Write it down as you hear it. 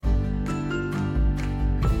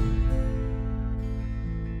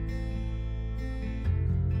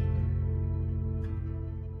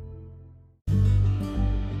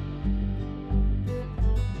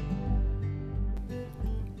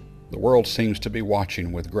world seems to be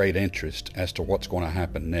watching with great interest as to what's going to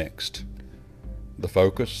happen next. The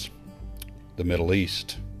focus? The Middle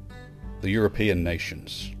East, the European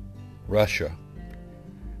nations, Russia.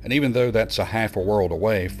 And even though that's a half a world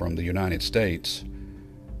away from the United States,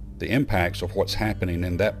 the impacts of what's happening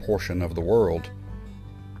in that portion of the world,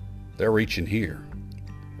 they're reaching here.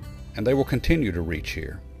 And they will continue to reach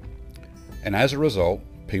here. And as a result,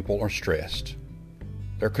 people are stressed.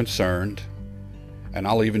 They're concerned. And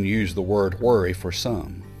I'll even use the word worry for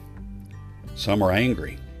some. Some are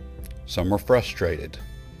angry. Some are frustrated.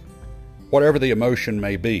 Whatever the emotion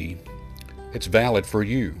may be, it's valid for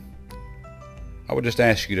you. I would just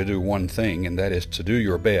ask you to do one thing, and that is to do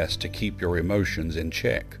your best to keep your emotions in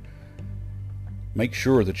check. Make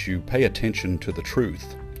sure that you pay attention to the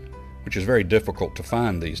truth, which is very difficult to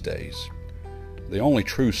find these days. The only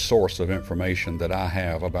true source of information that I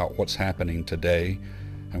have about what's happening today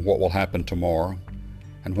and what will happen tomorrow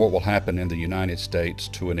and what will happen in the United States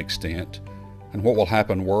to an extent and what will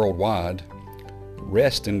happen worldwide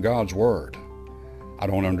rest in God's Word. I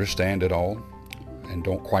don't understand it all and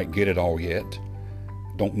don't quite get it all yet.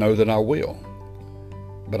 Don't know that I will.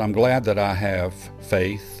 But I'm glad that I have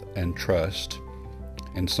faith and trust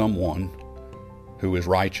in someone who is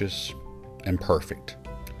righteous and perfect.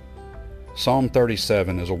 Psalm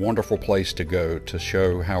 37 is a wonderful place to go to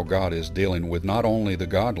show how God is dealing with not only the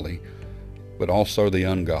godly, but also the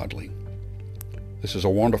ungodly. This is a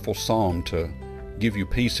wonderful psalm to give you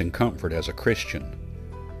peace and comfort as a Christian.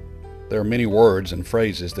 There are many words and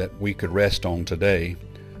phrases that we could rest on today.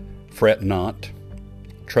 Fret not,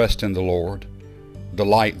 trust in the Lord,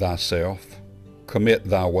 delight thyself, commit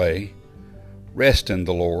thy way, rest in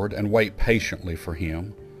the Lord, and wait patiently for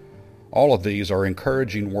Him. All of these are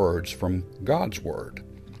encouraging words from God's Word,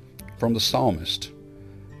 from the psalmist,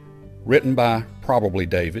 written by probably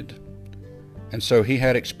David, and so he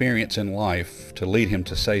had experience in life to lead him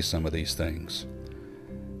to say some of these things.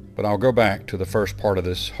 But I'll go back to the first part of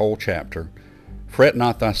this whole chapter. Fret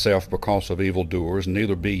not thyself because of evildoers,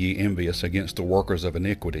 neither be ye envious against the workers of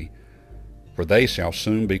iniquity, for they shall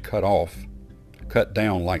soon be cut off, cut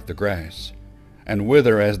down like the grass, and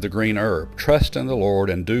wither as the green herb. Trust in the Lord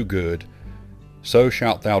and do good, so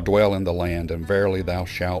shalt thou dwell in the land, and verily thou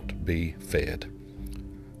shalt be fed.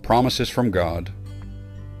 Promises from God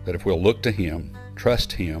that if we'll look to Him,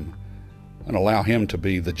 trust Him, and allow Him to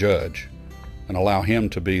be the judge, and allow Him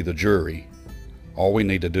to be the jury, all we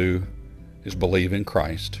need to do is believe in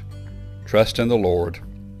Christ, trust in the Lord,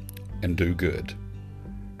 and do good.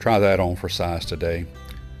 Try that on for size today,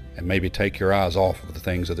 and maybe take your eyes off of the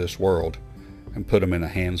things of this world and put them in the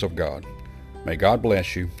hands of God. May God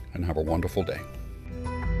bless you, and have a wonderful day.